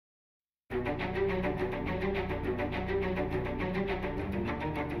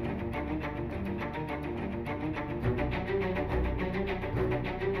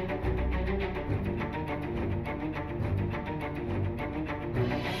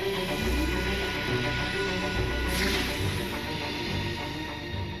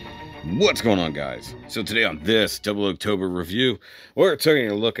What's going on, guys? So today on this 00CTOBER review, we're taking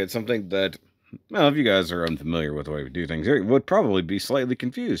a look at something that, well, if you guys are unfamiliar with the way we do things, you would probably be slightly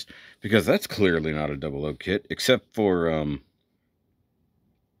confused, because that's clearly not a 00 kit, except for,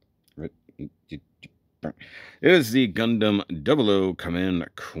 it is the Gundam 00 Command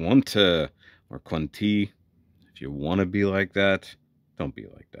Quanta, or Quanti, if you want to be like that. Don't be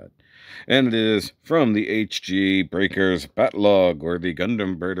like that. And it is from the HG Breakers Batlog, or the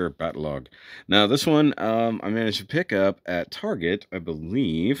Gundam Breaker Batlog. Now, this one I managed to pick up at Target, I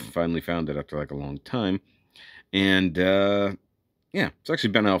believe. Finally found it after like a long time. And yeah, it's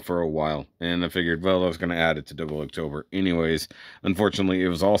actually been out for a while. And I figured, well, I was going to add it to 00CTOBER anyways. Unfortunately, it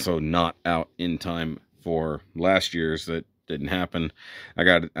was also not out in time for last year's. That didn't happen. I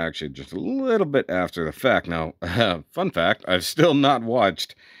got it actually just a little bit after the fact. Now, fun fact, I've still not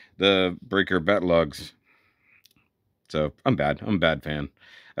watched the Breaker Batlogs. So I'm bad. I'm a bad fan.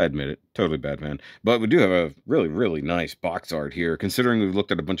 I admit it. Totally bad fan. But we do have a really, really nice box art here, considering we've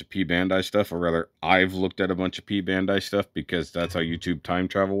looked at a bunch of P Bandai stuff, or rather, I've looked at a bunch of P Bandai stuff, because that's how YouTube time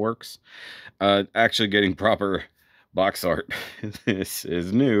travel works. Actually getting proper box art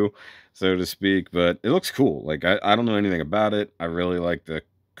is new, so to speak, but it looks cool. Like, I don't know anything about it. I really like the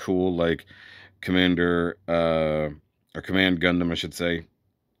cool, like, Commander, or Command Gundam, I should say,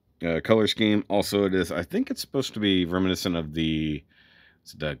 color scheme. Also, it is, I think it's supposed to be reminiscent of the,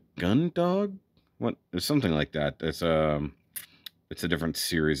 is it the Gundog? What? It's something like that. It's a different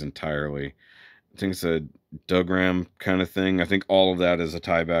series entirely. I think it's a Dogram kind of thing. I think all of that is a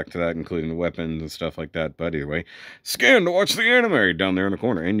tie back to that, including the weapons and stuff like that. But either way, scan to watch the anime down there in the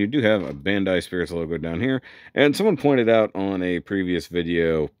corner. And you do have a Bandai Spirits logo down here. And someone pointed out on a previous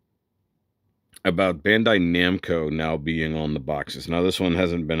video about Bandai Namco now being on the boxes. Now, this one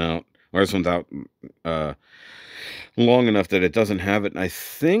hasn't been out, or this one's out long enough that it doesn't have it. And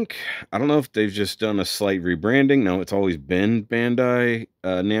I don't know if they've just done a slight rebranding. Now, it's always been Bandai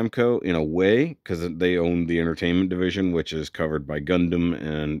Namco in a way, because they own the entertainment division, which is covered by Gundam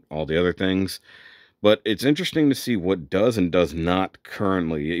and all the other things. But it's interesting to see what does and does not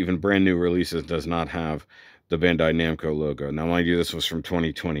currently, even brand new releases, does not have the Bandai Namco logo. Now, mind you, this was from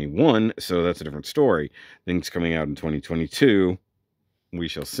 2021, so that's a different story. Things coming out in 2022, we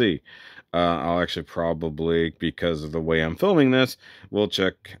shall see. I'll actually probably, because of the way I'm filming this, we'll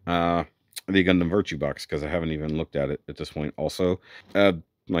check the Gundam Virtue box, because I haven't even looked at it at this point. Also, like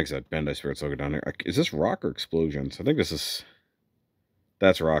I said, Bandai Spirits logo down there. Is this rock or explosions? I think this is,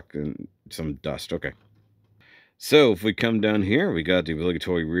 that's rock and some dust. Okay. So if we come down here, we got the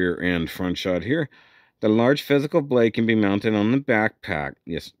obligatory rear and front shot here. The large physical blade can be mounted on the backpack.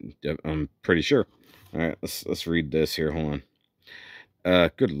 Yes, I'm pretty sure. All right, let's read this here. Hold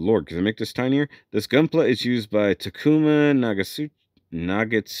on. Good lord, can I make this tinier? This gunpla is used by Takuma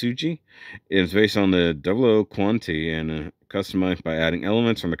Nagatsuji. It is based on the 00 Quanti and customized by adding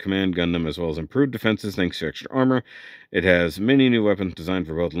elements from the Command Gundam, as well as improved defenses thanks to extra armor. It has many new weapons designed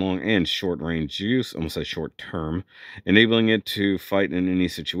for both long and short range use, almost say short term, enabling it to fight in any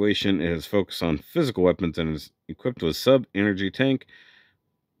situation. It is focused on physical weapons and is equipped with sub-energy tank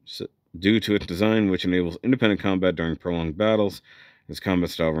due to its design, which enables independent combat during prolonged battles. Its combat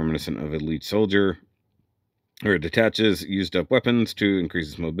style reminiscent of Elite Soldier, where it detaches used up weapons to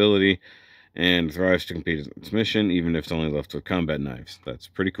increase its mobility and thrives to complete its mission, even if it's only left with combat knives. That's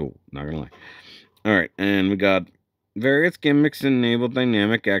pretty cool, not gonna lie. Alright, and we got various gimmicks enable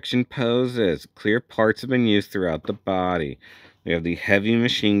dynamic action poses. Clear parts have been used throughout the body. We have the heavy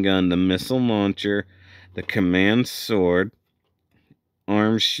machine gun, the missile launcher, the command sword,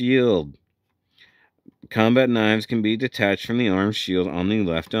 arm shield. Combat knives can be detached from the arm shield on the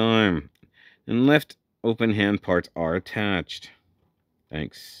left arm, and left open hand parts are attached.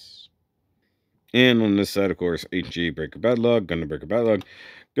 Thanks. And on this side, of course, HG Breaker Batlog, Gundam Breaker Batlog,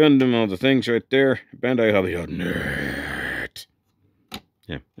 Gundam, all the things right there. Bandai Hobby.net.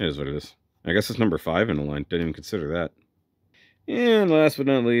 Yeah, it is what it is. I guess it's number 5 in the line. Didn't even consider that. And last but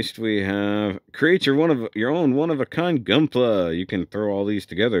not least, we have create your own one-of-a-kind Gunpla. You can throw all these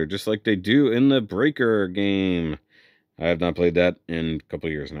together, just like they do in the Breaker game. I have not played that in a couple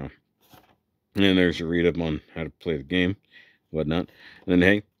of years now. And there's your read-up on how to play the game, whatnot. And then,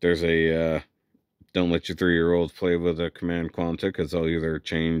 hey, there's a, don't let your 3-year-olds play with a Command Quanta, because they'll either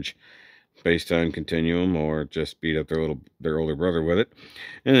change Space-Time Continuum, or just beat up their older brother with it.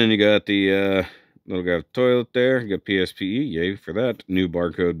 And then you got the little guy with the toilet there. You got PSPE, yay for that. New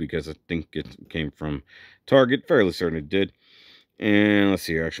barcode because I think it came from Target. Fairly certain it did. And let's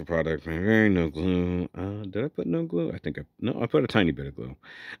see, actual product. No glue. Did I put no glue? No, I put a tiny bit of glue.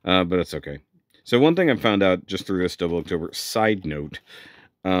 But it's okay. So one thing I found out just through this 00October side note,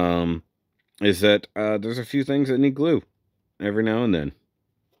 is that there's a few things that need glue every now and then.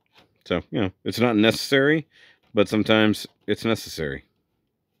 So, it's not necessary, but sometimes it's necessary.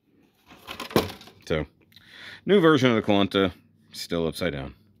 So, new version of the Quanta, still upside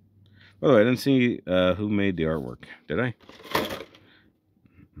down. By the way, I didn't see who made the artwork. Did I?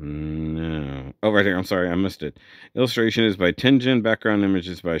 No. Oh, right here. I'm sorry, I missed it. Illustration is by Tenjin. Background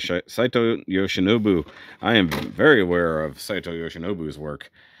images by Saito Yoshinobu. I am very aware of Saito Yoshinobu's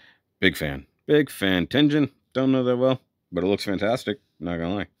work. Big fan. Big fan. Tenjin, don't know that well, but it looks fantastic. Not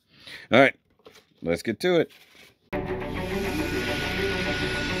gonna lie. All right, let's get to it.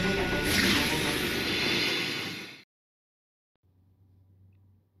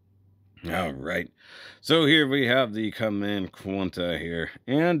 All right, so here we have the Command Quanta here,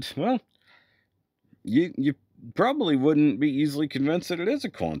 and well, you probably wouldn't be easily convinced that it is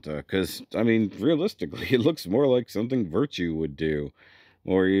a Quanta, because I mean, realistically, it looks more like something Virtue would do,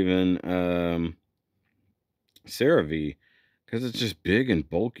 or even CeraV, because it's just big and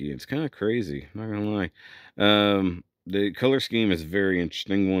bulky. It's kind of crazy, not gonna lie. The color scheme is very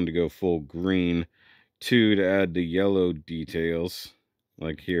interesting. One, to go full green. Two, to add the yellow details,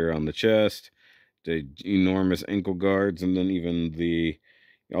 like here on the chest, the enormous ankle guards, and then even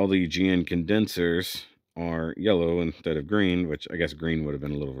all the GN condensers are yellow instead of green, which I guess green would have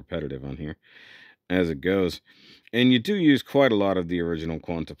been a little repetitive on here as it goes. And you do use quite a lot of the original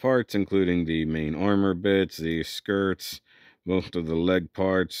Quanta parts, including the main armor bits, the skirts, most of the leg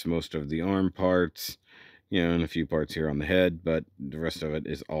parts, most of the arm parts, and a few parts here on the head, but the rest of it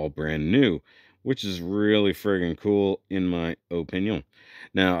is all brand new, which is really friggin' cool in my opinion.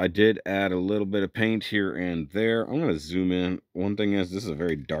 Now, I did add a little bit of paint here and there. I'm going to zoom in. One thing is, this is a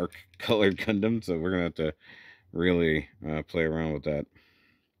very dark colored Gundam, so we're going to have to really play around with that.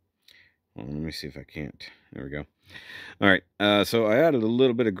 Well, let me see if I can't. There we go. All right, so I added a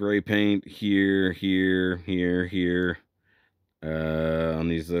little bit of gray paint here, on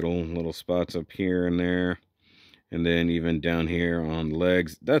these little spots up here and there, and then even down here on the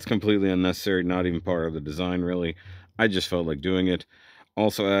legs. That's completely unnecessary, not even part of the design, really. I just felt like doing it.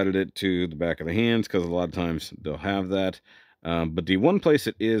 Also added it to the back of the hands, because a lot of times they'll have that. But the one place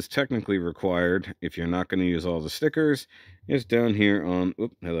it is technically required, if you're not going to use all the stickers, is down here on,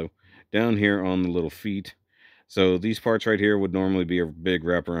 down here on the little feet. So these parts right here would normally be a big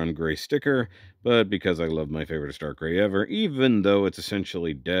wraparound gray sticker, but because I love my favorite Dark Gray ever, even though it's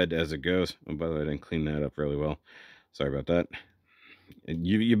essentially dead as it goes. Oh, by the way, I didn't clean that up really well. Sorry about that.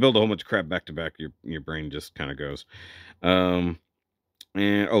 You build a whole bunch of crap back to back, your brain just kind of goes. And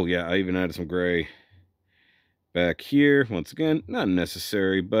oh yeah, I even added some gray back here. Once again, not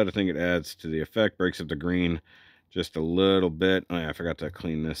necessary, but I think it adds to the effect, breaks up the green just a little bit. Oh yeah, I forgot to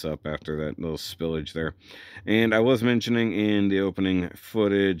clean this up after that little spillage there. And I was mentioning in the opening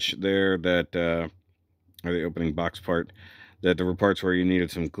footage there that, or the opening box part, that there were parts where you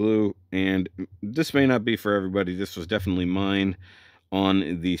needed some glue. And this may not be for everybody. This was definitely mine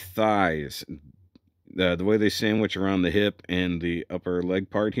on the thighs. The way they sandwich around the hip and the upper leg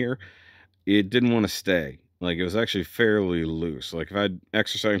part here, it didn't want to stay. Like, it was actually fairly loose. Like, if I'd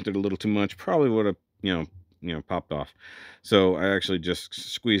exercised it a little too much, probably would have, popped off. So I actually just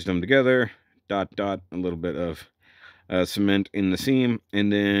squeezed them together, a little bit of cement in the seam,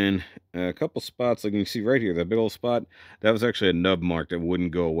 and then a couple spots, like you can see right here, that big old spot, that was actually a nub mark that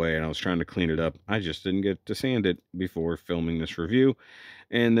wouldn't go away, and I was trying to clean it up. I just didn't get to sand it before filming this review.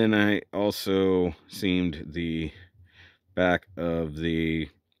 And then I also seamed the back of the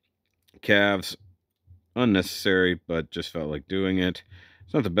calves. Unnecessary, but just felt like doing it.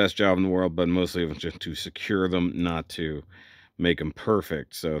 It's not the best job in the world, but mostly it was just to secure them, not to make them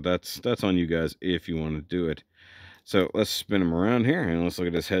perfect. So that's on you guys if you want to do it. So let's spin them around here, and let's look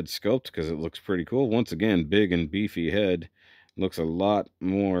at this head sculpt, because it looks pretty cool. Once again, big and beefy head. Looks a lot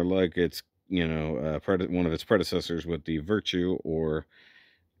more like it's, one of its predecessors with the Virtue or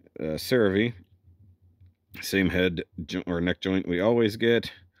CeraV. Same head or neck joint we always get.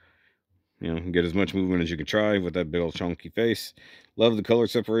 Get as much movement as you can try with that big old chunky face. Love the color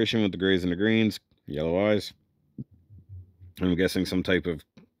separation with the grays and the greens. Yellow eyes. I'm guessing some type of,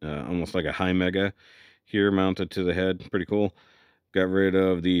 almost like a high mega here mounted to the head. Pretty cool. Got rid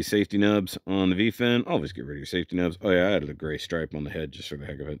of the safety nubs on the V-fin. Always get rid of your safety nubs. Oh yeah, I added a gray stripe on the head just for the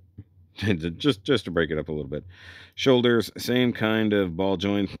heck of it. just to break it up a little bit. Shoulders, same kind of ball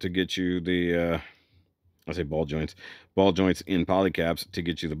joint to get you the I say ball joints in polycaps to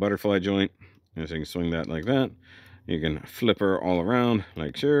get you the butterfly joint. And so you can swing that like that. You can flip her all around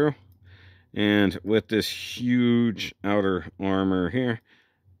like so. And with this huge outer armor here,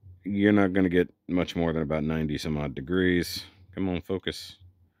 you're not going to get much more than about 90 some odd degrees. Come on, focus.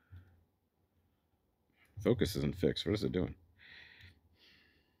 Focus isn't fixed. What is it doing?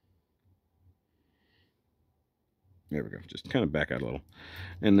 There we go. Just kind of back out a little.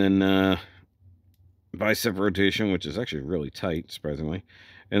 And then bicep rotation, which is actually really tight, surprisingly.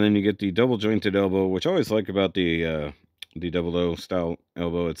 And then you get the double jointed elbow, which I always like about the 00 style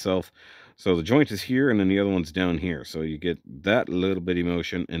elbow itself. So the joint is here, and then the other one's down here. So you get that little bitty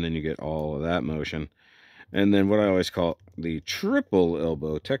motion, and then you get all of that motion. And then what I always call the triple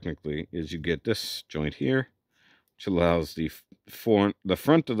elbow, technically, is you get this joint here, which allows the front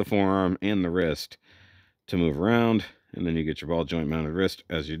of the forearm and the wrist to move around. And then you get your ball joint mounted wrist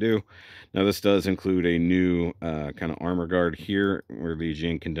as you do. Now this does include a new kind of armor guard here, where the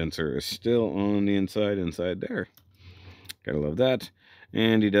gene condenser is still on the inside there. Gotta love that.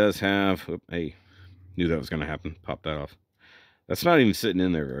 And he does have, hey, knew that was gonna happen. Pop that off. That's not even sitting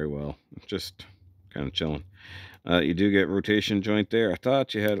in there very well. Just kind of chilling. You do get rotation joint there. I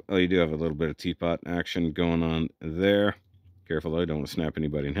thought you had, oh, you do have a little bit of teapot action going on there. Careful though, don't want to snap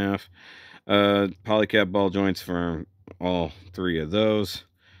anybody in half. Polycap ball joints for all three of those.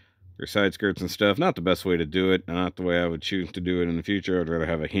 Your side skirts and stuff, not the best way to do it. Not the way I would choose to do it in the future. I'd rather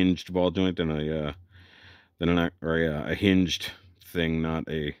have a hinged ball joint than a hinged thing, not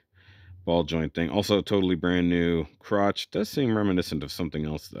a ball joint thing. Also, totally brand new crotch. Does seem reminiscent of something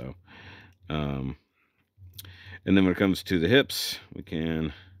else though. And then when it comes to the hips, we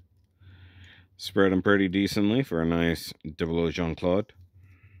can spread them pretty decently for a nice 00 Jean-Claude.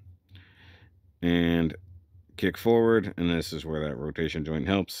 And kick forward, and this is where that rotation joint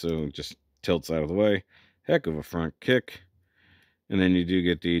helps, so it just tilts out of the way. Heck of a front kick. And then you do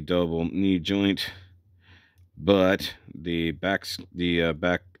get the double knee joint, but the back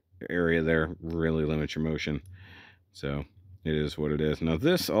area there really limits your motion. So it is what it is. Now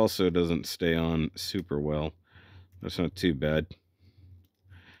this also doesn't stay on super well. That's not too bad.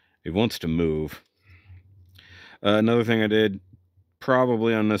 It wants to move. Another thing I did,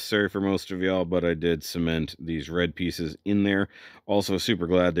 probably unnecessary for most of y'all, but I did cement these red pieces in there. Also super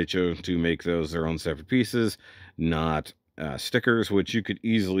glad they chose to make those their own separate pieces, not stickers, which you could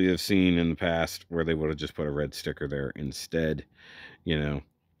easily have seen in the past where they would have just put a red sticker there instead. You know,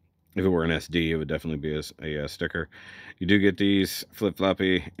 if it were an SD, it would definitely be a sticker. You do get these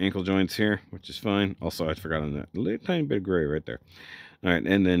flip-floppy ankle joints here, which is fine. Also, I'd forgotten that little tiny bit of gray right there. All right,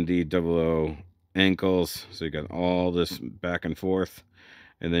 and then the 00 ankles. So you got all this back and forth,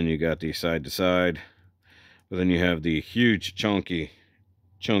 and then you got the side to side. But then you have the huge chunky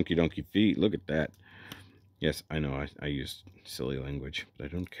donkey feet. Look at that. Yes, I know I use silly language, but I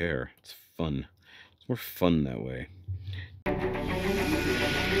don't care. It's fun. It's more fun that way.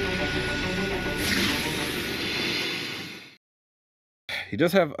 He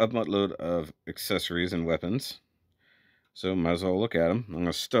does have a buttload of accessories and weapons, so might as well look at him. I'm going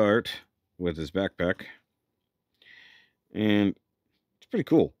to start with his backpack, and it's pretty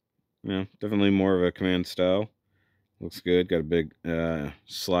cool. You know, definitely more of a command style. Looks good. Got a big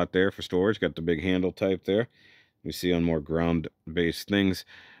slot there for storage. Got the big handle type there. We see on more ground-based things.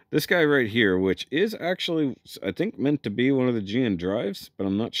 This guy right here, which is actually, I think, meant to be one of the GN drives, but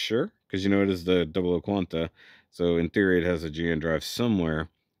I'm not sure, because you know it is the 00 Quanta. So in theory, it has a GN drive somewhere.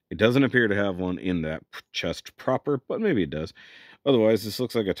 It doesn't appear to have one in that chest proper, but maybe it does. Otherwise, this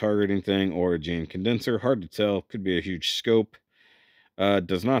looks like a targeting thing or a GN condenser. Hard to tell. Could be a huge scope.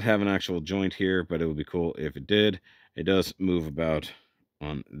 Does not have an actual joint here, but it would be cool if it did. It does move about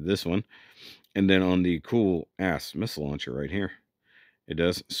on this one. And then on the cool ass missile launcher right here, it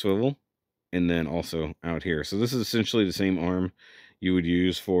does swivel. And then also out here. So this is essentially the same arm you would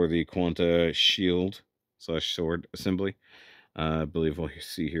use for the Quanta shield / sword assembly. I believe we'll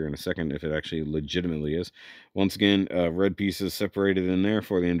see here in a second if it actually legitimately is. Once again, red pieces separated in there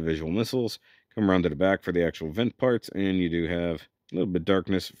for the individual missiles. Come around to the back for the actual vent parts, and you do have a little bit of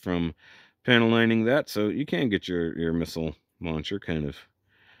darkness from panel lining that, so you can get your missile launcher kind of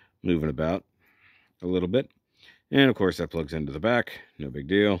moving about a little bit. And of course that plugs into the back, no big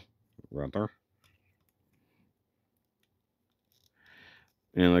deal. Right there.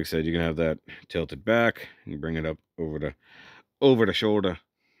 And like I said, you can have that tilted back and bring it up over the shoulder,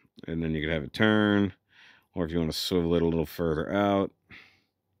 and then you can have it turn, or if you want to swivel it a little further out,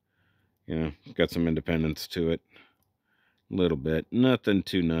 you know, got some independence to it a little bit. Nothing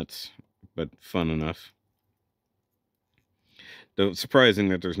too nuts. but fun enough. Though surprising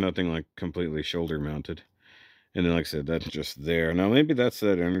that there's nothing like completely shoulder mounted. And then, like I said, that's just there. Now, maybe that's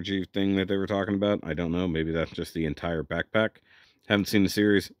that energy thing that they were talking about. I don't know. Maybe that's just the entire backpack. Haven't seen the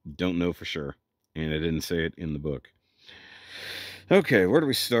series. Don't know for sure. And I didn't say it in the book. Okay, where do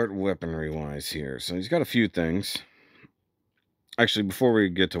we start weaponry-wise here? So he's got a few things. Actually, before we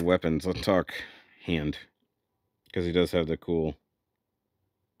get to weapons, let's talk hand. Because he does have the cool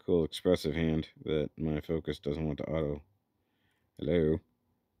expressive hand that my focus doesn't want to auto. Hello?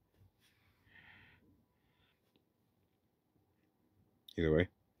 Either way.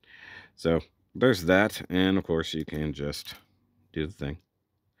 So, there's that. And, of course, you can just do the thing.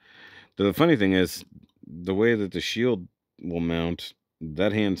 The funny thing is, the way that the shield will mount,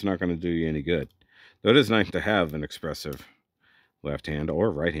 that hand's not going to do you any good. Though it is nice to have an expressive left hand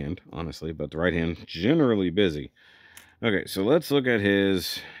or right hand, honestly, but the right hand generally busy. Okay, so let's look at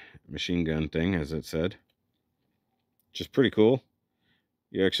his machine gun thing, as it said, which is pretty cool.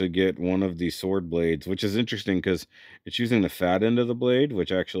 You actually get one of the sword blades, which is interesting because it's using the fat end of the blade,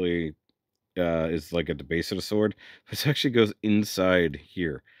 which actually is like at the base of the sword. This actually goes inside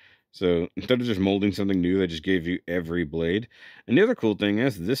here. So instead of just molding something new, they just gave you every blade. And the other cool thing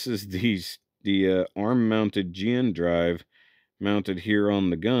is this is the arm-mounted GN drive mounted here on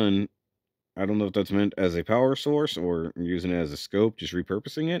the gun. I don't know if that's meant as a power source or using it as a scope, just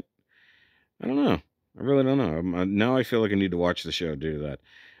repurposing it. I don't know. I really don't know. Now I feel like I need to watch the show due to that.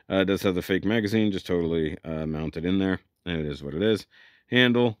 It does have the fake magazine just totally mounted in there. And it is what it is.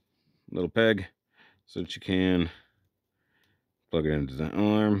 Handle, little peg, so that you can plug it into the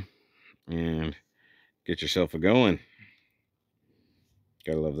arm and get yourself a going.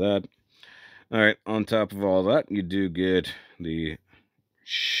 Gotta love that. All right, on top of all that, you do get the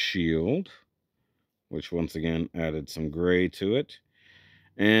shield, which once again added some gray to it.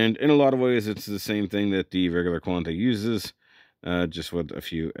 And in a lot of ways, it's the same thing that the regular Quanta uses, just with a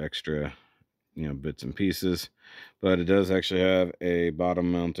few extra, bits and pieces. But it does actually have a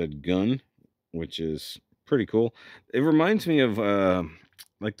bottom-mounted gun, which is pretty cool. It reminds me of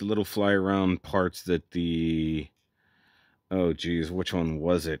like the little fly-around parts that the... Oh, geez, which one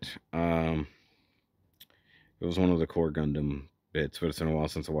was it? It was one of the core Gundam bits, but it's been a while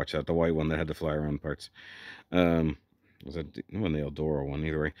since I watched that. The white one that had the fly-around parts. Was that the Eldora one?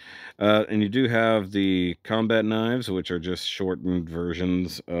 Either way. And you do have the combat knives, which are just shortened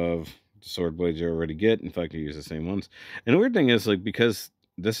versions of the sword blades you already get. In fact, you use the same ones. And the weird thing is, like, because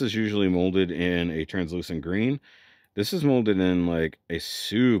this is usually molded in a translucent green, this is molded in, like, a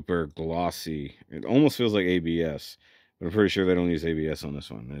super glossy... It almost feels like ABS. But I'm pretty sure they don't use ABS on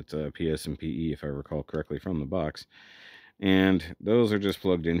this one. It's PS and PE, if I recall correctly, from the box. And those are just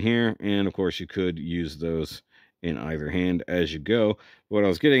plugged in here. And, of course, you could use those in either hand as you go. What I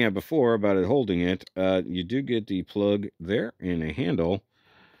was getting at before about it holding it, you do get the plug there and a handle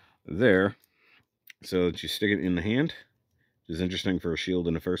there so that you stick it in the hand, which is interesting for a shield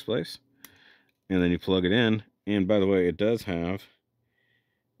in the first place. And then you plug it in. And by the way, it does have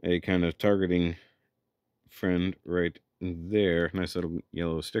a kind of targeting friend right there. Nice little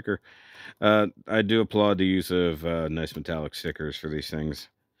yellow sticker. I do applaud the use of nice metallic stickers for these things.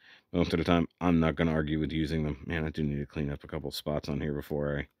 Most of the time, I'm not going to argue with using them. Man, I do need to clean up a couple spots on here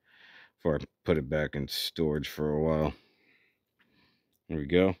before I put it back in storage for a while. There we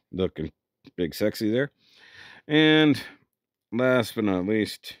go. Looking big sexy there. And last but not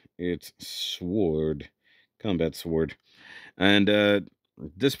least, it's sword. Combat sword. And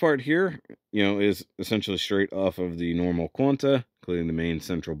this part here, is essentially straight off of the normal Quanta, including the main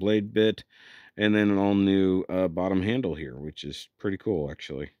central blade bit. And then an all-new bottom handle here, which is pretty cool,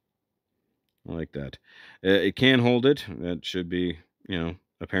 actually. I like that. It can hold it. That should be,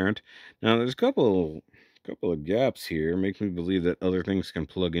 apparent. Now, there's a couple of gaps here. Makes me believe that other things can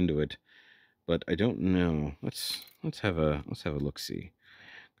plug into it, but I don't know. Let's have a look-see,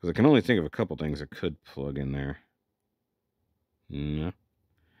 because I can only think of a couple things that could plug in there. No.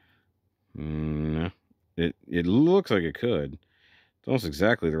 It looks like it could. It's almost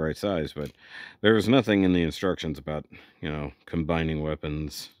exactly the right size, but there was nothing in the instructions about, combining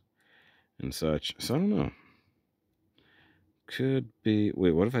weapons and such. So I don't know. Could be...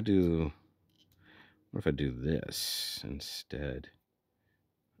 Wait, what if I do this instead?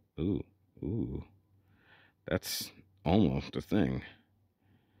 Ooh. That's almost a thing.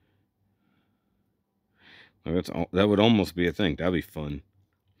 That would almost be a thing. That'd be fun.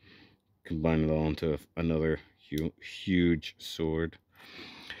 Combine it all into another huge sword.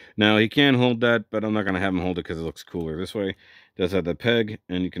 Now, he can hold that, but I'm not going to have him hold it because it looks cooler this way. It does have the peg,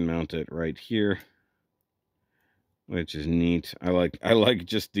 and you can mount it right here. which is neat. I like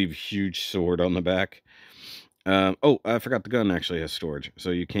just the huge sword on the back. Oh, I forgot the gun actually has storage, so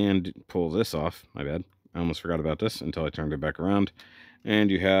you can pull this off. My bad. I almost forgot about this until I turned it back around. And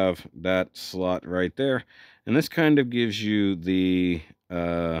you have that slot right there. And this kind of gives you the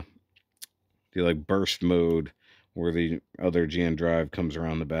like burst mode where the other GN drive comes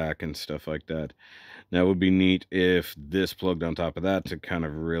around the back and stuff like that. Now, it would be neat if this plugged on top of that to kind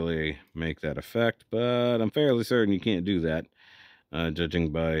of really make that effect, but I'm fairly certain you can't do that,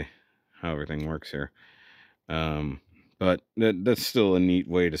 judging by how everything works here. But that's still a neat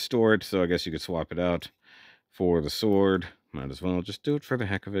way to store it, so I guess you could swap it out for the sword. Might as well just do it for the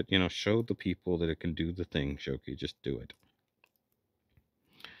heck of it. You know, show the people that it can do the thing, Shoki. Just do it.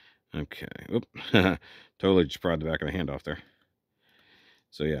 Okay. Oop. Totally just pried the back of the hand off there.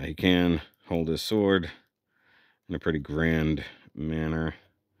 So yeah, he can hold his sword in a pretty grand manner.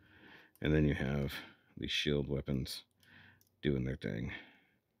 And then you have these shield weapons doing their thing.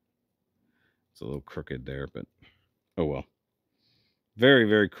 It's a little crooked there, but oh well. Very,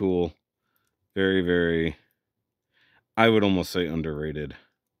 very cool. Very, very, I would almost say underrated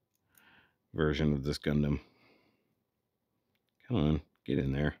version of this Gundam. Come on, get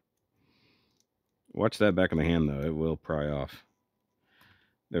in there. Watch that back of the hand, though. It will pry off.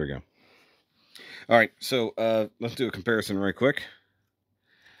 There we go. All right, so let's do a comparison right quick.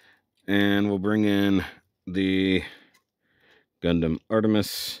 And we'll bring in the Gundam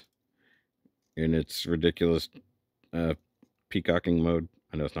Artemis in its ridiculous peacocking mode.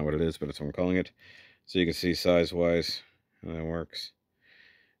 I know it's not what it is, but it's what I'm calling it. So you can see size-wise how that works.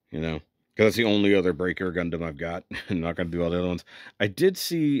 You know, because that's the only other breaker Gundam I've got. I'm not going to do all the other ones. I did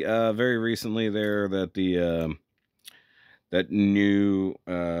see very recently there that the that new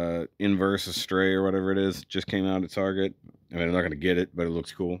Inverse Astray or whatever it is just came out at Target. I mean, I'm not going to get it, but it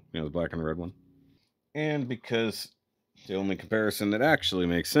looks cool. You know, the black and red one. And because the only comparison that actually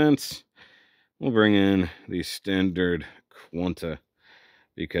makes sense, we'll bring in the standard Quanta,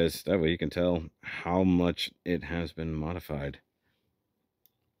 because that way you can tell how much it has been modified.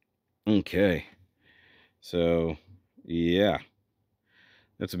 Okay, so yeah,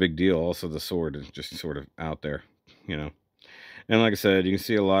 that's a big deal. Also, the sword is just sort of out there, you know. And like I said, you can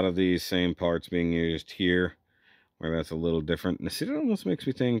see a lot of these same parts being used here, where that's a little different. And see, that almost makes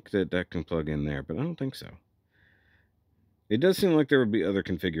me think that that can plug in there, but I don't think so. It does seem like there would be other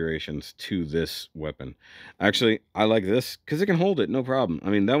configurations to this weapon. Actually, I like this because it can hold it, no problem.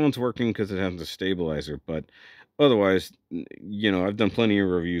 I mean, that one's working because it has a stabilizer, but otherwise, you know, I've done plenty of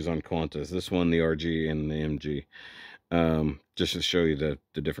reviews on Quantas. This one, the RG and the MG, just to show you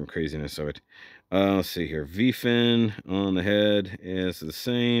the different craziness of it. Let's see here. V-fin on the head is the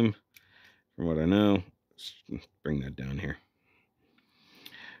same, from what I know. Let's bring that down here.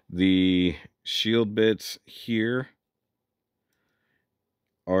 The shield bits here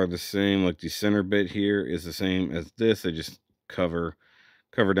are the same, like the center bit here is the same as this. They just cover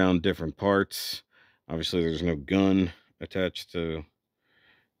down different parts. Obviously, there's no gun attached to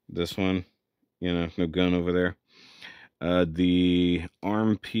this one. You know, no gun over there. The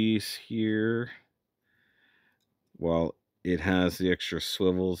arm piece here, while it has the extra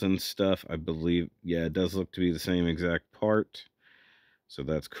swivels and stuff, I believe, yeah, it does look to be the same exact part. So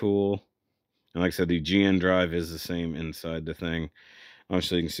that's cool. And like I said, the GN drive is the same inside the thing.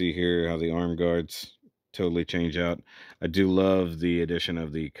 Obviously, you can see here how the arm guards totally change out. I do love the addition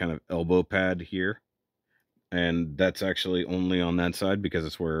of the kind of elbow pad here. And that's actually only on that side because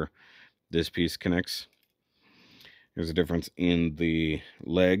it's where this piece connects. There's a difference in the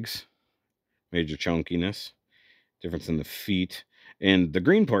legs, major chunkiness, difference in the feet, and the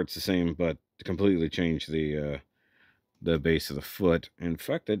green part's the same, but completely changed the base of the foot. In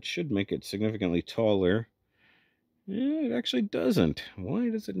fact, that should make it significantly taller. Yeah, it actually doesn't. Why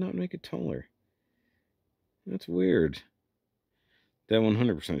does it not make it taller? That's weird. That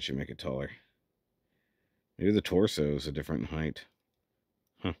 100% should make it taller. Maybe the torso is a different height.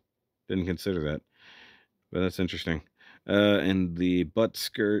 Huh. Didn't consider that. But that's interesting. And the butt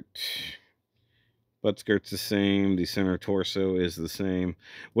skirt's the same. The center torso is the same.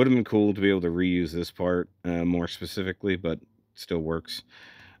 Would have been cool to be able to reuse this part more specifically, but still works.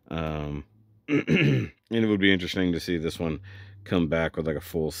 And it would be interesting to see this one come back with like a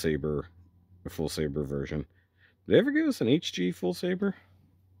full saber version. Did they ever give us an HG full saber?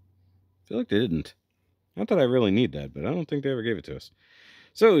 I feel like they didn't. Not that I really need that, but I don't think they ever gave it to us.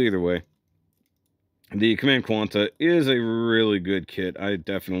 So either way, the Command Quanta is a really good kit. I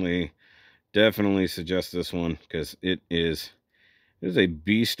definitely suggest this one because it is a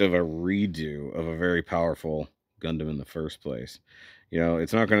beast of a redo of a very powerful Gundam in the first place. You know,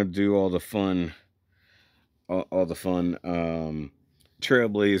 it's not going to do all the fun all the fun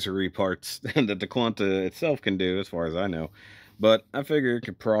trailblazery parts that the Quanta itself can do, as far as I know. But I figure it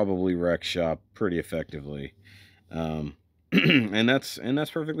could probably wreck shop pretty effectively, and that's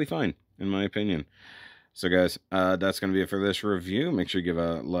perfectly fine in my opinion. So guys, that's going to be it for this review. Make sure you give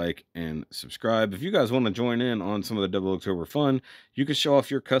a like and subscribe. If you guys want to join in on some of the Double October fun, you can show off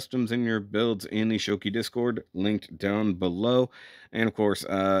your customs and your builds in the Shoki Discord, linked down below. And of course,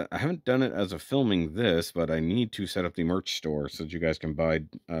 I haven't done it as of filming this, but I need to set up the merch store so that you guys can buy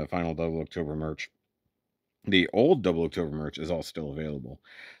final Double October merch. The old Double October merch is all still available,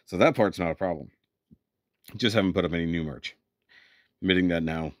 so that part's not a problem. Just haven't put up any new merch. Admitting that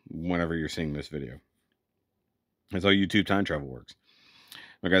now, whenever you're seeing this video. That's how YouTube time travel works.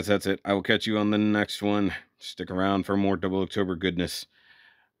 Well, guys, that's it. I will catch you on the next one. Stick around for more Double October goodness.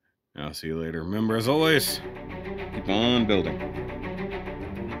 I'll see you later. Remember, as always, keep on building.